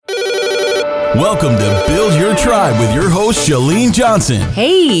Welcome to Build Your Tribe with your host, Chalene Johnson.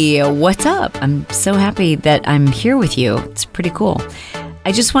 Hey, what's up? I'm so happy that I'm here with you. It's pretty cool.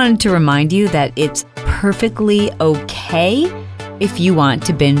 I just wanted to remind you that it's perfectly okay if you want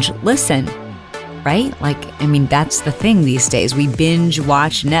to binge listen, right? That's the thing these days. We binge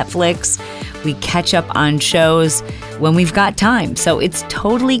watch Netflix. We catch up on shows when we've got time. So it's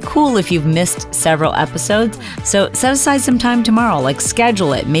totally cool if you've missed several episodes. So set aside some time tomorrow,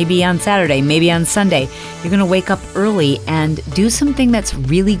 schedule it, maybe on Saturday, maybe on Sunday. You're going to wake up early and do something that's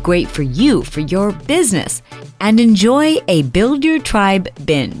really great for you, for your business, and enjoy a Build Your Tribe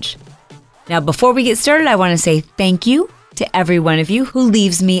binge. Now, before we get started, I want to say thank you to every one of you who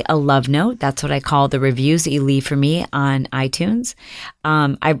leaves me a love note. That's what I call the reviews that you leave for me on iTunes.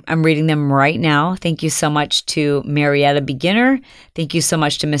 I'm reading them right now. Thank you so much to Marietta Beginner. Thank you so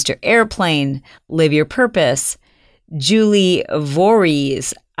much to Mr. Airplane, Live Your Purpose, Julie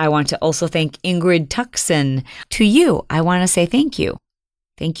Voorhees. I want to also thank Ingrid Tuckson. To you, I want to say thank you.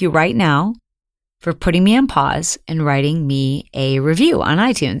 Thank you right now for putting me on pause and writing me a review on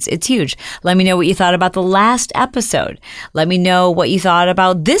iTunes. It's huge. Let me know what you thought about the last episode. Let me know what you thought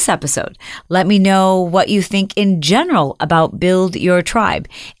about this episode. Let me know what you think in general about Build Your Tribe.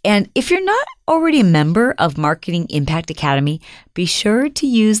 And if you're not already a member of Marketing Impact Academy, be sure to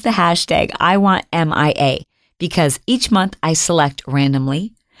use the hashtag IWantMIA, because each month I select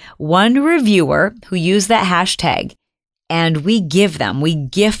randomly one reviewer who used that hashtag, and we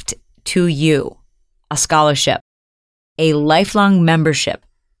gift to you a scholarship, a lifelong membership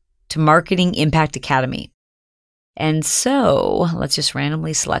to Marketing Impact Academy. And so let's just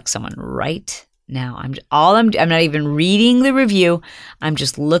randomly select someone right now. I'm not even reading the review. I'm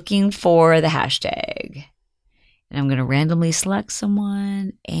just looking for the hashtag. And I'm going to randomly select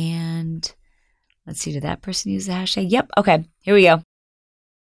someone. And let's see, did that person use the hashtag? Yep. Okay, here we go.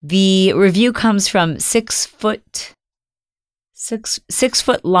 The review comes from 6 Foot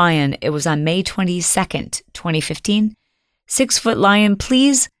Lion. It was on May 22nd, 2015. 6 Foot Lion,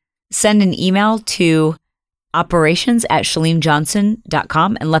 please send an email to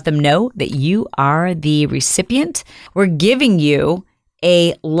operations@chalenejohnson.com and let them know that you are the recipient. We're giving you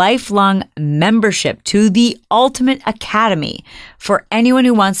a lifelong membership to the Ultimate Academy for anyone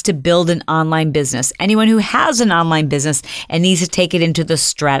who wants to build an online business, anyone who has an online business and needs to take it into the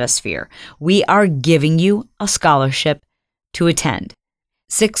stratosphere. We are giving you a scholarship to attend.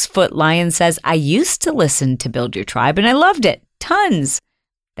 6 Foot Lion says, I used to listen to Build Your Tribe and I loved it, tons.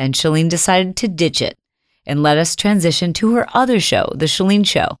 Then Chalene decided to ditch it and let us transition to her other show, The Chalene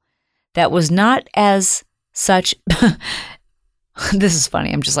Show, that was not as such, this is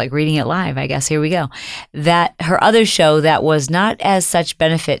funny, I'm just reading it live, I guess, here we go, that her other show that was not as such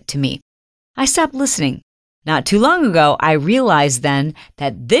benefit to me. I stopped listening. Not too long ago, I realized then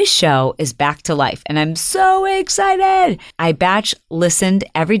that this show is back to life, and I'm so excited. I batch listened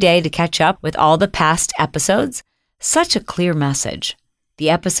every day to catch up with all the past episodes. Such a clear message. The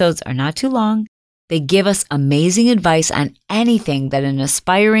episodes are not too long. They give us amazing advice on anything that an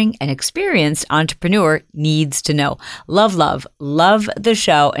aspiring and experienced entrepreneur needs to know. Love the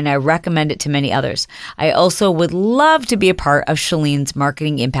show, and I recommend it to many others. I also would love to be a part of Chalene's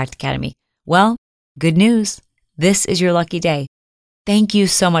Marketing Impact Academy. Well, good news. This is your lucky day. Thank you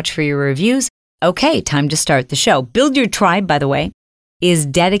so much for your reviews. Okay, time to start the show. Build Your Tribe, by the way, is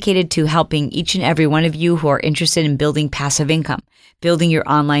dedicated to helping each and every one of you who are interested in building passive income, building your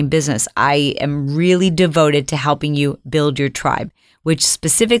online business. I am really devoted to helping you build your tribe, which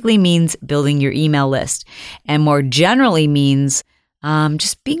specifically means building your email list, and more generally means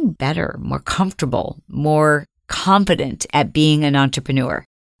just being better, more comfortable, more confident at being an entrepreneur.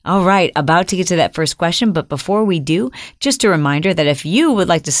 All right, about to get to that first question, but before we do, just a reminder that if you would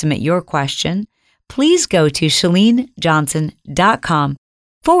like to submit your question, please go to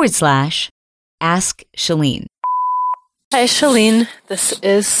chalenejohnson.com/Ask Chalene. Hi, Chalene. This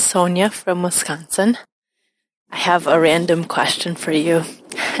is Sonia from Wisconsin. I have a random question for you.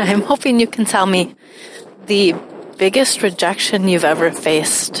 I'm hoping you can tell me the biggest rejection you've ever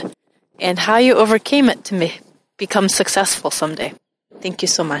faced and how you overcame it to become successful someday. Thank you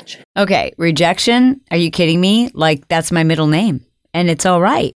so much. Okay, rejection? Are you kidding me? That's my middle name, and it's all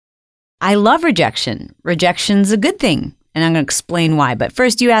right. I love rejection. Rejection's a good thing, and I'm going to explain why. But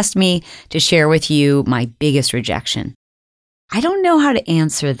first, you asked me to share with you my biggest rejection. I don't know how to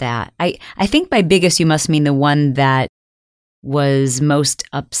answer that. I think by biggest, you must mean the one that was most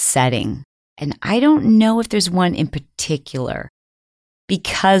upsetting. And I don't know if there's one in particular,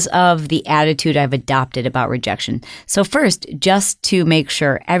 because of the attitude I've adopted about rejection. So first, just to make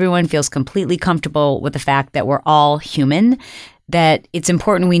sure everyone feels completely comfortable with the fact that we're all human, that it's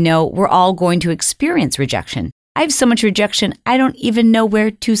important we know we're all going to experience rejection. I have so much rejection, I don't even know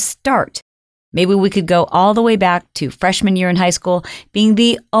where to start. Maybe we could go all the way back to freshman year in high school, being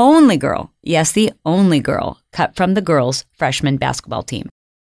the only girl, yes, the only girl, cut from the girls' freshman basketball team.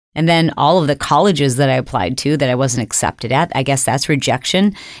 And then all of the colleges that I applied to that I wasn't accepted at, I guess that's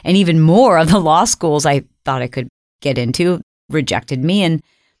rejection. And even more of the law schools I thought I could get into rejected me.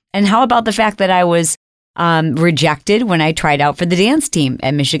 And how about the fact that I was rejected when I tried out for the dance team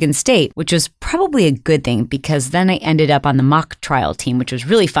at Michigan State, which was probably a good thing because then I ended up on the mock trial team, which was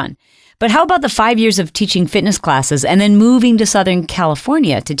really fun. But how about the 5 years of teaching fitness classes and then moving to Southern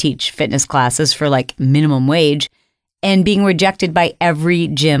California to teach fitness classes for like minimum wage and being rejected by every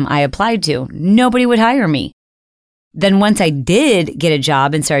gym I applied to? Nobody would hire me. Then once I did get a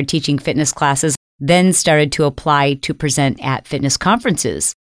job and started teaching fitness classes, then started to apply to present at fitness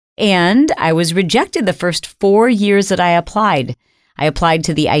conferences. And I was rejected the first 4 years that I applied. I applied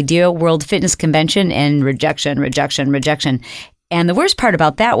to the Idea World Fitness Convention and rejection. And the worst part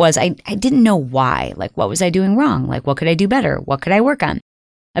about that was I didn't know why. Like, what was I doing wrong? Like, what could I do better? What could I work on?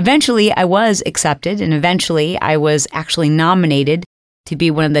 Eventually, I was accepted, and eventually I was actually nominated to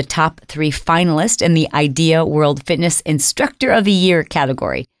be one of the top 3 finalists in the Idea World Fitness Instructor of the Year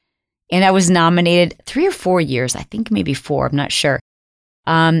category. And I was nominated 3 or 4 years, I think maybe 4, I'm not sure.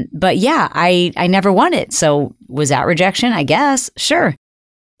 But yeah, I never won it. So was that rejection? I guess. Sure.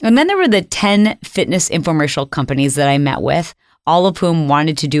 And then there were the 10 fitness infomercial companies that I met with, all of whom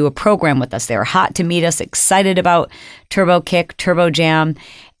wanted to do a program with us. They were hot to meet us, excited about TurboKick, TurboJam.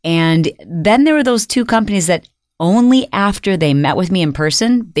 And then there were those 2 companies that only after they met with me in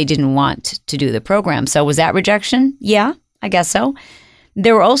person, they didn't want to do the program. So was that rejection? Yeah, I guess so.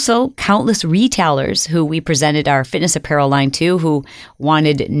 There were also countless retailers who we presented our fitness apparel line to who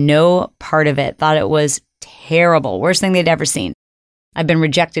wanted no part of it, thought it was terrible, worst thing they'd ever seen. I've been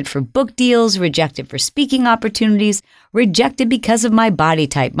rejected for book deals, rejected for speaking opportunities, rejected because of my body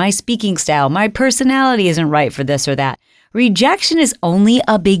type, my speaking style, my personality isn't right for this or that. Rejection is only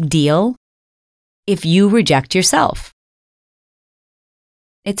a big deal if you reject yourself.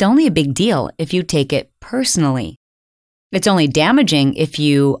 It's only a big deal if you take it personally. It's only damaging if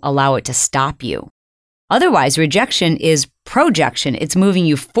you allow it to stop you. Otherwise, rejection is projection. It's moving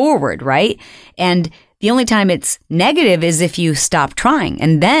you forward, right? And the only time it's negative is if you stop trying,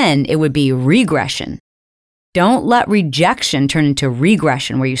 and then it would be regression. Don't let rejection turn into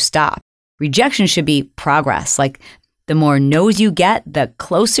regression where you stop. Rejection should be progress. Like the more no's you get, the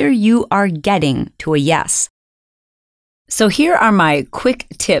closer you are getting to a yes. So here are my quick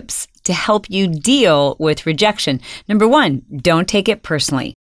tips to help you deal with rejection. Number 1, don't take it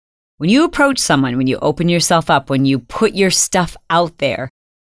personally. When you approach someone, when you open yourself up, when you put your stuff out there,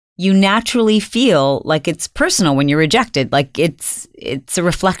 you naturally feel like it's personal when you're rejected, like it's a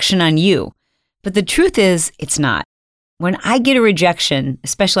reflection on you. But the truth is, it's not. When I get a rejection,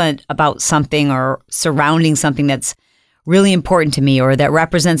 especially about something or surrounding something that's really important to me or that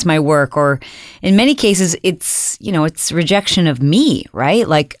represents my work, or in many cases, it's rejection of me, right?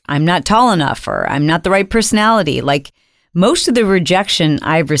 Like I'm not tall enough or I'm not the right personality. Like most of the rejection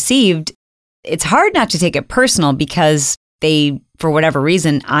I've received, it's hard not to take it personal because for whatever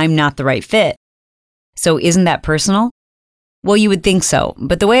reason, I'm not the right fit. So isn't that personal? Well, you would think so.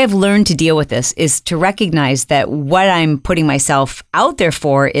 But the way I've learned to deal with this is to recognize that what I'm putting myself out there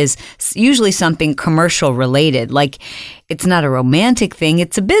for is usually something commercial related. Like it's not a romantic thing,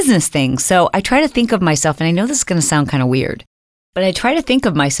 it's a business thing. So I try to think of myself, and I know this is going to sound kind of weird, but I try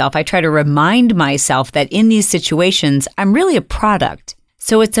to remind myself that in these situations, I'm really a product.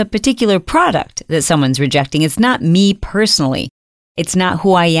 So it's a particular product that someone's rejecting. It's not me personally. It's not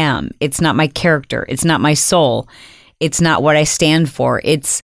who I am. It's not my character. It's not my soul. It's not what I stand for.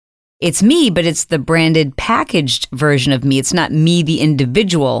 It's me, but it's the branded, packaged version of me. It's not me, the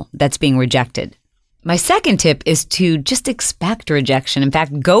individual, that's being rejected. My second tip is to just expect rejection. In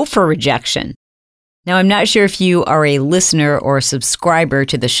fact, go for rejection. Now, I'm not sure if you are a listener or a subscriber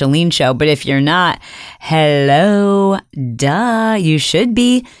to The Chalene Show, but if you're not, hello, duh, you should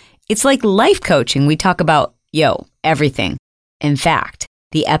be. It's like life coaching. We talk about, everything. In fact,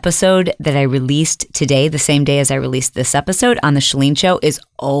 the episode that I released today, the same day as I released this episode on The Chalene Show, is,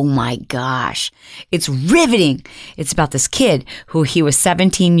 oh my gosh, it's riveting. It's about this kid he was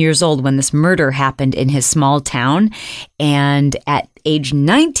 17 years old when this murder happened in his small town. And at age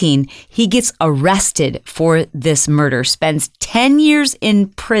 19, he gets arrested for this murder, spends 10 years in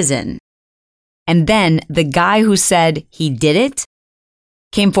prison. And then the guy who said he did it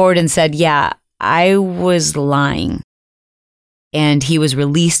came forward and said, yeah, I was lying. and he was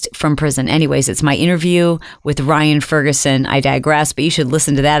released from prison. Anyways, it's my interview with Ryan Ferguson. I digress, but you should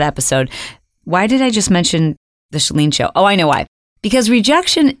listen to that episode. Why did I just mention the Chalene Show? Oh, I know why. Because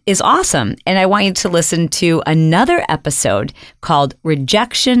rejection is awesome, and I want you to listen to another episode called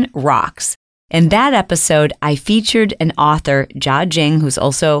Rejection Rocks. In that episode, I featured an author, Jia Jing, who's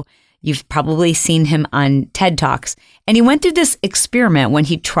also, you've probably seen him on TED Talks. And he went through this experiment when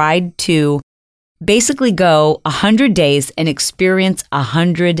he tried to basically go 100 days and experience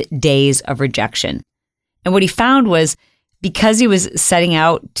 100 days of rejection. And what he found was, because he was setting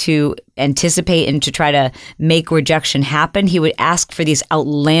out to anticipate and to try to make rejection happen, he would ask for these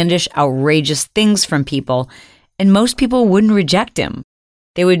outlandish, outrageous things from people, and most people wouldn't reject him.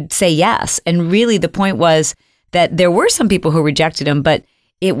 They would say yes. And really the point was that there were some people who rejected him, but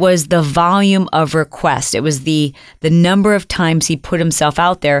it was the volume of requests. It was the number of times he put himself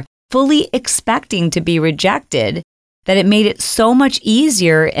out there fully expecting to be rejected that it made it so much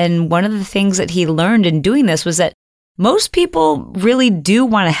easier. And one of the things that he learned in doing this was that most people really do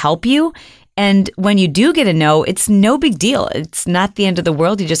want to help you. And when you do get a no, it's no big deal. It's not the end of the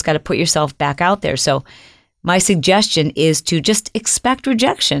world. You just got to put yourself back out there. So my suggestion is to just expect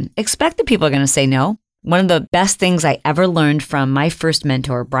rejection. Expect that people are going to say no. One of the best things I ever learned from my first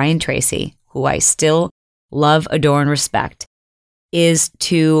mentor, Brian Tracy, who I still love, adore, and respect, is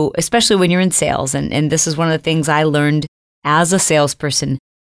to, especially when you're in sales, and this is one of the things I learned as a salesperson,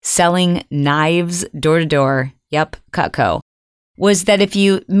 selling knives door to door, Cutco, was that if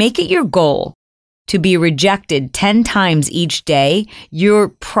you make it your goal to be rejected 10 times each day, you're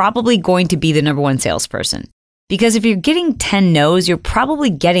probably going to be the number one salesperson. Because if you're getting 10 no's, you're probably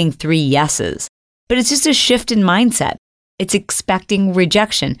getting 3 yeses. But it's just a shift in mindset. It's expecting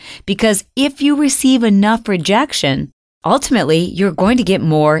rejection. Because if you receive enough rejection, ultimately, you're going to get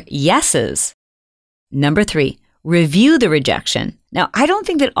more yeses. Number 3, review the rejection. Now, I don't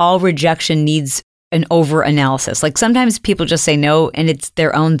think that all rejection needs an over-analysis. Like sometimes people just say no and it's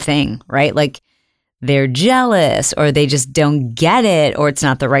their own thing, right? Like they're jealous or they just don't get it or it's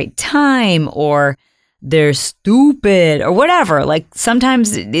not the right time or they're stupid or whatever. Like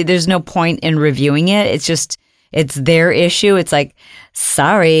sometimes there's no point in reviewing it. It's their issue. It's like,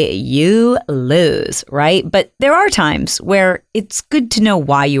 sorry, you lose, right? But there are times where it's good to know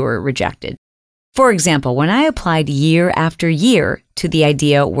why you were rejected. For example, when I applied year after year to the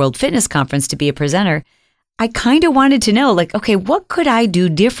Idea World Fitness Conference to be a presenter, I kind of wanted to know, like, okay, what could I do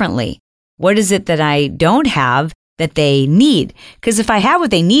differently? What is it that I don't have that they need? Because if I had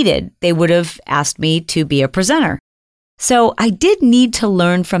what they needed, they would have asked me to be a presenter. So I did need to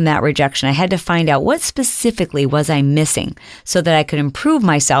learn from that rejection. I had to find out what specifically was I missing so that I could improve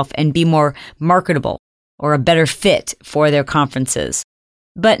myself and be more marketable or a better fit for their conferences.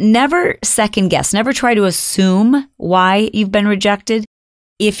 But never second guess, never try to assume why you've been rejected.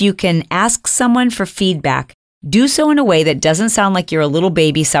 If you can ask someone for feedback, do so in a way that doesn't sound like you're a little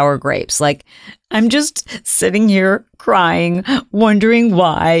baby sour grapes. Like, I'm just sitting here crying, wondering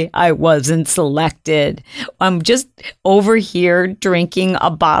why I wasn't selected. I'm just over here drinking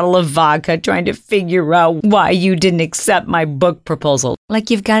a bottle of vodka, trying to figure out why you didn't accept my book proposal. Like,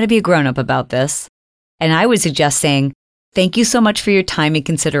 you've got to be a grown-up about this. And I would suggest saying, thank you so much for your time and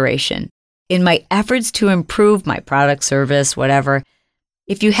consideration. In my efforts to improve my product, service, whatever,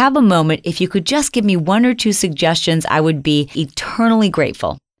 if you have a moment, if you could just give me 1 or 2 suggestions, I would be eternally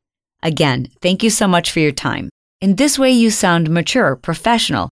grateful. Again, thank you so much for your time. In this way, you sound mature,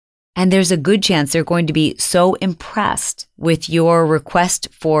 professional, and there's a good chance they're going to be so impressed with your request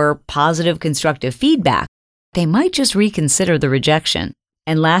for positive, constructive feedback, they might just reconsider the rejection.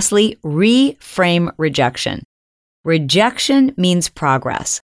 And lastly, reframe rejection. Rejection means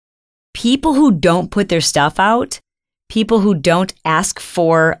progress. People who don't put their stuff out, people who don't ask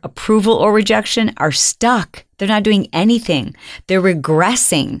for approval or rejection are stuck. They're not doing anything. They're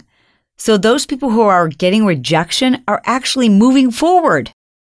regressing. So those people who are getting rejection are actually moving forward.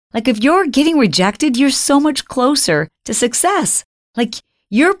 Like if you're getting rejected, you're so much closer to success. Like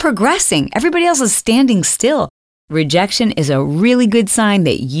you're progressing. Everybody else is standing still. Rejection is a really good sign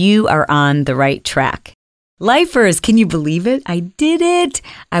that you are on the right track. Lifers, can you believe it? I did it.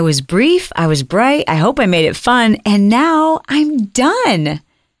 I was brief. I was bright. I hope I made it fun. And now I'm done.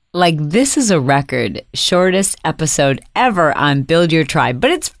 Like this is a record. Shortest episode ever on Build Your Tribe. But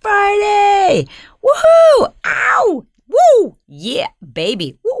it's Friday. Woohoo! Ow! Woo! Yeah,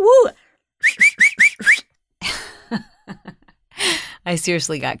 baby. Woo woo! I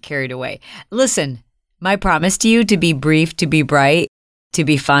seriously got carried away. Listen, my promise to you to be brief, to be bright, to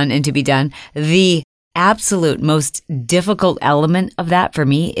be fun, and to be done. The absolute most difficult element of that for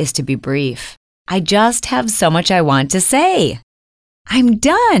me is to be brief. I just have so much I want to say. I'm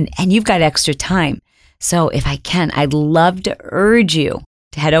done. And you've got extra time. So if I can, I'd love to urge you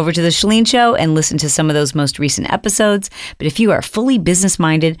to head over to The Chalene Show and listen to some of those most recent episodes. But if you are fully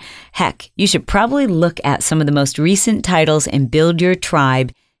business-minded, heck, you should probably look at some of the most recent titles in Build Your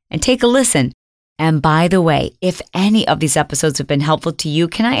Tribe and take a listen. And by the way, if any of these episodes have been helpful to you,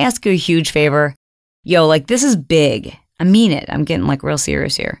 can I ask you a huge favor? This is big. I mean it. I'm getting real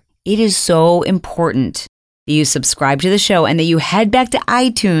serious here. It is so important that you subscribe to the show and that you head back to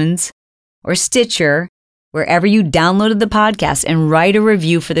iTunes or Stitcher, wherever you downloaded the podcast, and write a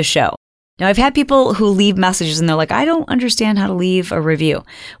review for the show. Now, I've had people who leave messages and they're like, I don't understand how to leave a review.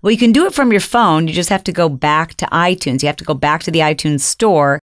 Well, you can do it from your phone. You just have to go back to iTunes. You have to go back to the iTunes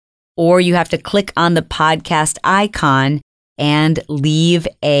store, or you have to click on the podcast icon and leave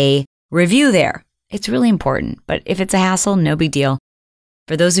a review there. It's really important, but if it's a hassle, no big deal.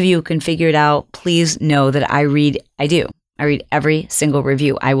 For those of you who can figure it out, please know that I read every single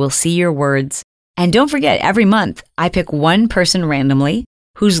review. I will see your words. And don't forget, every month, I pick one person randomly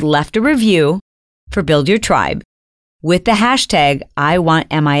who's left a review for Build Your Tribe with the hashtag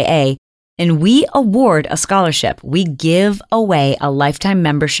 #IWantMIA, and we award a scholarship. We give away a lifetime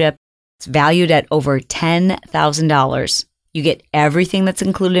membership. It's valued at over $10,000. You get everything that's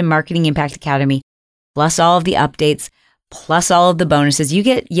included in Marketing Impact Academy, plus all of the updates, plus all of the bonuses. You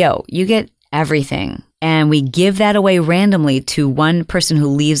get everything. And we give that away randomly to one person who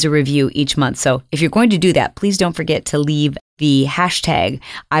leaves a review each month. So if you're going to do that, please don't forget to leave the hashtag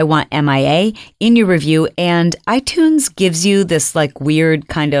 #IWantMIA in your review. And iTunes gives you this weird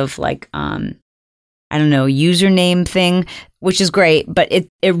kind of username thing, which is great, but it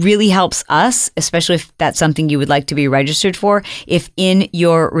really helps us, especially if that's something you would like to be registered for. If in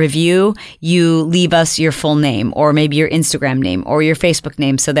your review, you leave us your full name, or maybe your Instagram name or your Facebook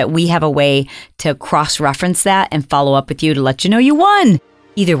name, so that we have a way to cross-reference that and follow up with you to let you know you won.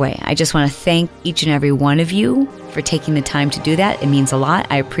 Either way, I just want to thank each and every one of you for taking the time to do that. It means a lot.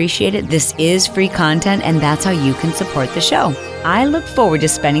 I appreciate it. This is free content, and that's how you can support the show. I look forward to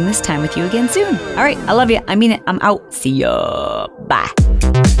spending this time with you again soon. All right, I love you. I mean it. I'm out. See ya. Bye.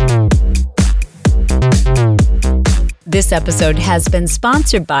 This episode has been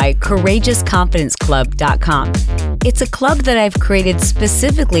sponsored by CourageousConfidenceClub.com. It's a club that I've created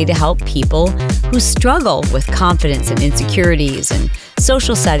specifically to help people who struggle with confidence and insecurities and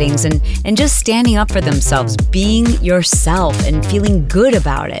social settings and just standing up for themselves, being yourself and feeling good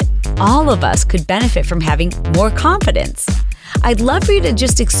about it. All of us could benefit from having more confidence. I'd love for you to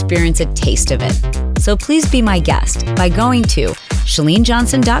just experience a taste of it. So please be my guest by going to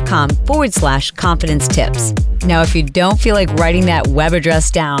ChaleneJohnson.com/confidence tips. Now, if you don't feel like writing that web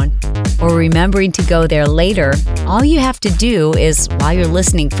address down or remembering to go there later, all you have to do is, while you're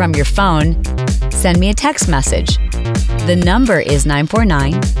listening from your phone, send me a text message. The number is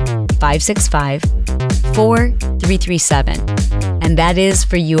 949-565-4337, and that is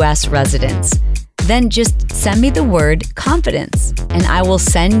for U.S. residents. Then just send me the word confidence, and I will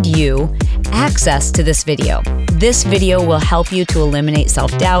send you access to this video. This video will help you to eliminate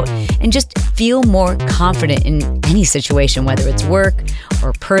self-doubt and just feel more confident in any situation, whether it's work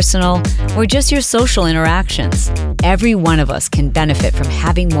or personal or just your social interactions. Every one of us can benefit from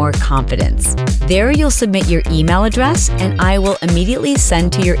having more confidence. There you'll submit your email address, and I will immediately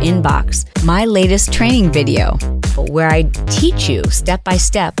send to your inbox my latest training video, where I teach you step by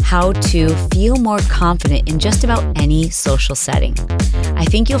step how to feel more confident in just about any social setting. I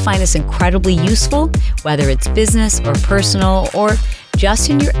think you'll find this incredibly useful, whether it's business or personal or just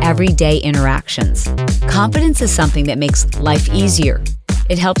in your everyday interactions. Confidence is something that makes life easier.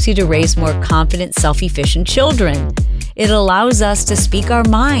 It helps you to raise more confident, self-efficient children. It allows us to speak our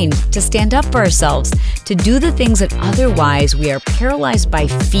mind, to stand up for ourselves, to do the things that otherwise we are paralyzed by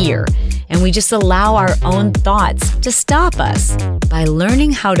fear, and we just allow our own thoughts to stop us. By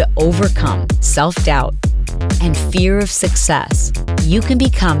learning how to overcome self-doubt and fear of success, you can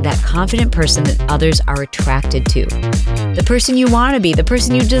become that confident person that others are attracted to. The person you want to be, the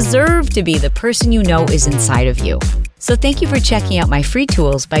person you deserve to be, the person you know is inside of you. So thank you for checking out my free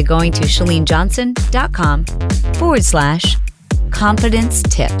tools by going to ChaleneJohnson.com/confidence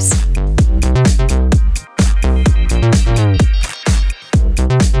tips.